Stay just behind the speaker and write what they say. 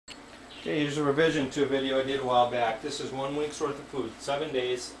Okay, here's a revision to a video I did a while back. This is 1 week's worth of food, 7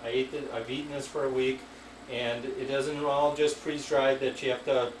 days. I've eaten this for a week, and it doesn't all just freeze-dried that you have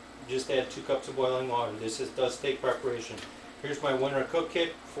to just add 2 cups of boiling water. Does take preparation. Here's my winter cook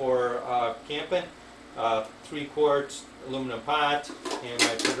kit for camping. 3-quart aluminum pot, and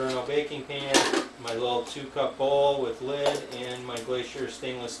my Paderno baking pan, my little 2-cup bowl with lid, and my Glacier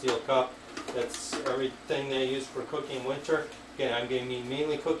stainless steel cup. That's everything that I use for cooking in winter. Again, I'm going to be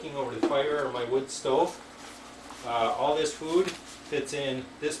mainly cooking over the fire or my wood stove. All this food fits in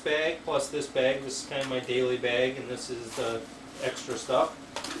this bag plus this bag. This is kind of my daily bag, and this is the extra stuff,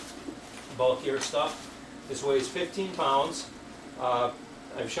 bulkier stuff. This weighs 15 pounds.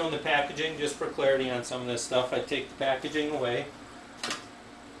 I've shown the packaging just for clarity on some of this stuff. I take the packaging away.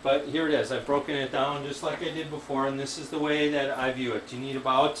 But here it is. I've broken it down just like I did before, and this is the way that I view it. You need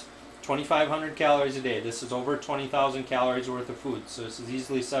about 2,500 calories a day. This is over 20,000 calories worth of food, so this is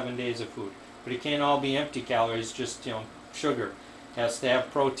easily 7 days of food. But it can't all be empty calories, just sugar. It has to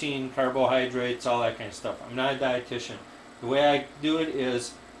have protein, carbohydrates, all that kind of stuff. I'm not a dietitian. The way I do it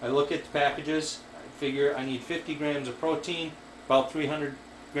is I look at the packages, I figure I need 50 grams of protein, about 300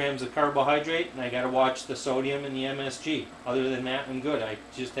 grams of carbohydrate, and I got to watch the sodium and the MSG. Other than that, I'm good. I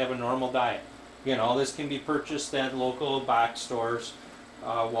just have a normal diet. Again, all this can be purchased at local box stores,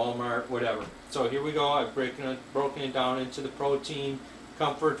 Walmart, whatever. So here we go. I've broken it down into the protein,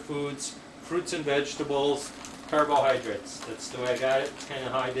 comfort foods, fruits and vegetables, carbohydrates. That's the way I got it. Kind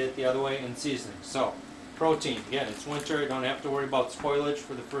of how I did it the other way, and seasoning. So protein. Again, it's winter. I don't have to worry about spoilage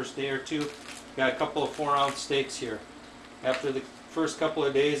for the first day or two. Got a couple of 4-ounce steaks here. After the first couple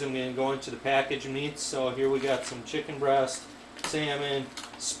of days, I'm going to go into the packaged meats. So here we got some chicken breast, salmon,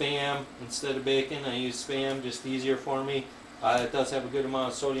 Spam. Instead of bacon, I use Spam, just easier for me. It does have a good amount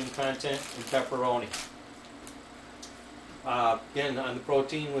of sodium content, and pepperoni. Again, on the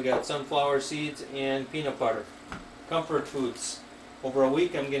protein, we got sunflower seeds and peanut butter. Comfort foods. Over a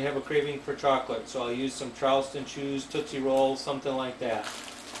week, I'm going to have a craving for chocolate, so I'll use some Charleston Chews, Tootsie Rolls, something like that.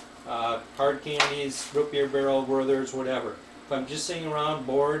 Hard candies, root beer barrel, Werther's, whatever. If I'm just sitting around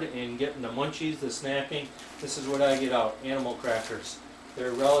bored and getting the munchies, the snacking, this is what I get out. Animal crackers.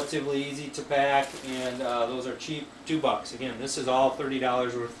 They're relatively easy to pack, and those are cheap, $2. Again, this is all $30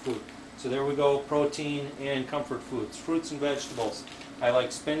 worth of food. So there we go, protein and comfort foods. Fruits and vegetables. I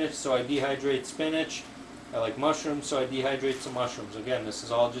like spinach, so I dehydrate spinach. I like mushrooms, so I dehydrate some mushrooms. Again, this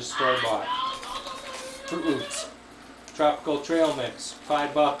is all just store-bought. Fruits. Tropical trail mix,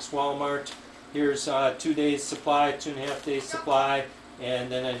 $5, Walmart. Here's 2 days supply, 2.5 days supply,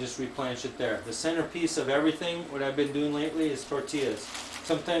 and then I just replenish it there. The centerpiece of everything, what I've been doing lately, is tortillas.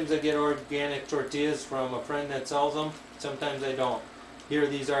 Sometimes I get organic tortillas from a friend that sells them, sometimes I don't. Here,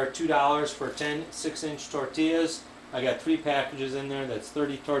 these are $2 for 10 6-inch tortillas. I got 3 packages in there, that's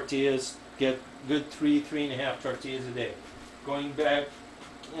 30 tortillas. Get good 3.5 tortillas a day. Going back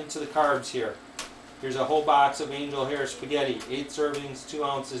into the carbs here. Here's a whole box of angel hair spaghetti, 8 servings, 2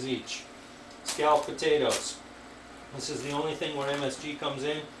 ounces each. Scalloped potatoes. This is the only thing where MSG comes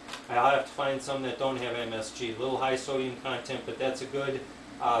in. I'll have to find some that don't have MSG. A little high sodium content, but that's a good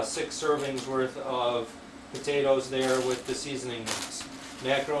 6 servings worth of potatoes there with the seasoning mix.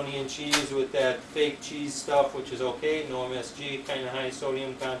 Macaroni and cheese with that fake cheese stuff, which is okay, no MSG, kind of high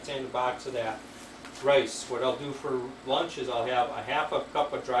sodium content, a box of that. Rice. What I'll do for lunch is I'll have a half a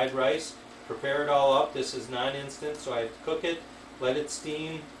cup of dried rice, prepare it all up. This is non-instant, so I have to cook it, let it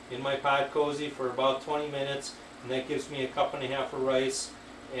steam in my pot cozy for about 20 minutes, and that gives me a cup and a half of rice,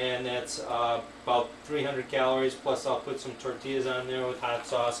 and that's about 300 calories, plus I'll put some tortillas on there with hot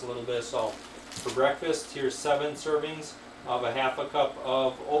sauce, a little bit of salt. For breakfast, here's 7 servings of a half a cup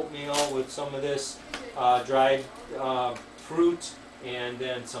of oatmeal with some of this dried fruit, and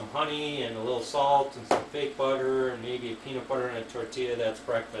then some honey and a little salt and some fake butter and maybe a peanut butter and a tortilla. That's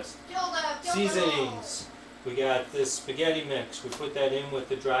breakfast. Seasonings. We got this spaghetti mix. We put that in with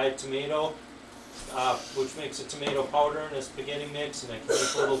the dried tomato, which makes a tomato powder and a spaghetti mix, and I can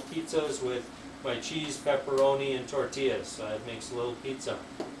make little pizzas with my cheese, pepperoni, and tortillas. So it makes a little pizza.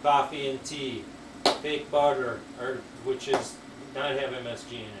 Coffee and tea. Fake butter, which is not have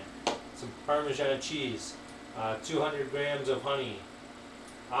MSG in it. Some Parmesan cheese. 200 grams of honey.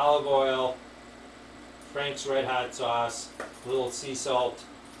 Olive oil. Frank's Red Hot sauce. A little sea salt.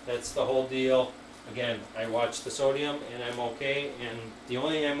 That's the whole deal. Again, I watch the sodium and I'm okay, and the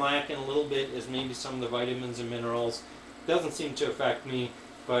only thing I'm lacking a little bit is maybe some of the vitamins and minerals. Doesn't seem to affect me,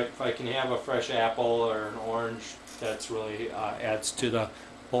 but if I can have a fresh apple or an orange, that's really adds to the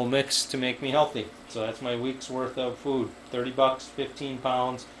whole mix to make me healthy. So that's my week's worth of food. $30, 15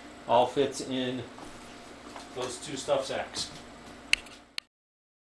 pounds, all fits in those 2 stuff sacks.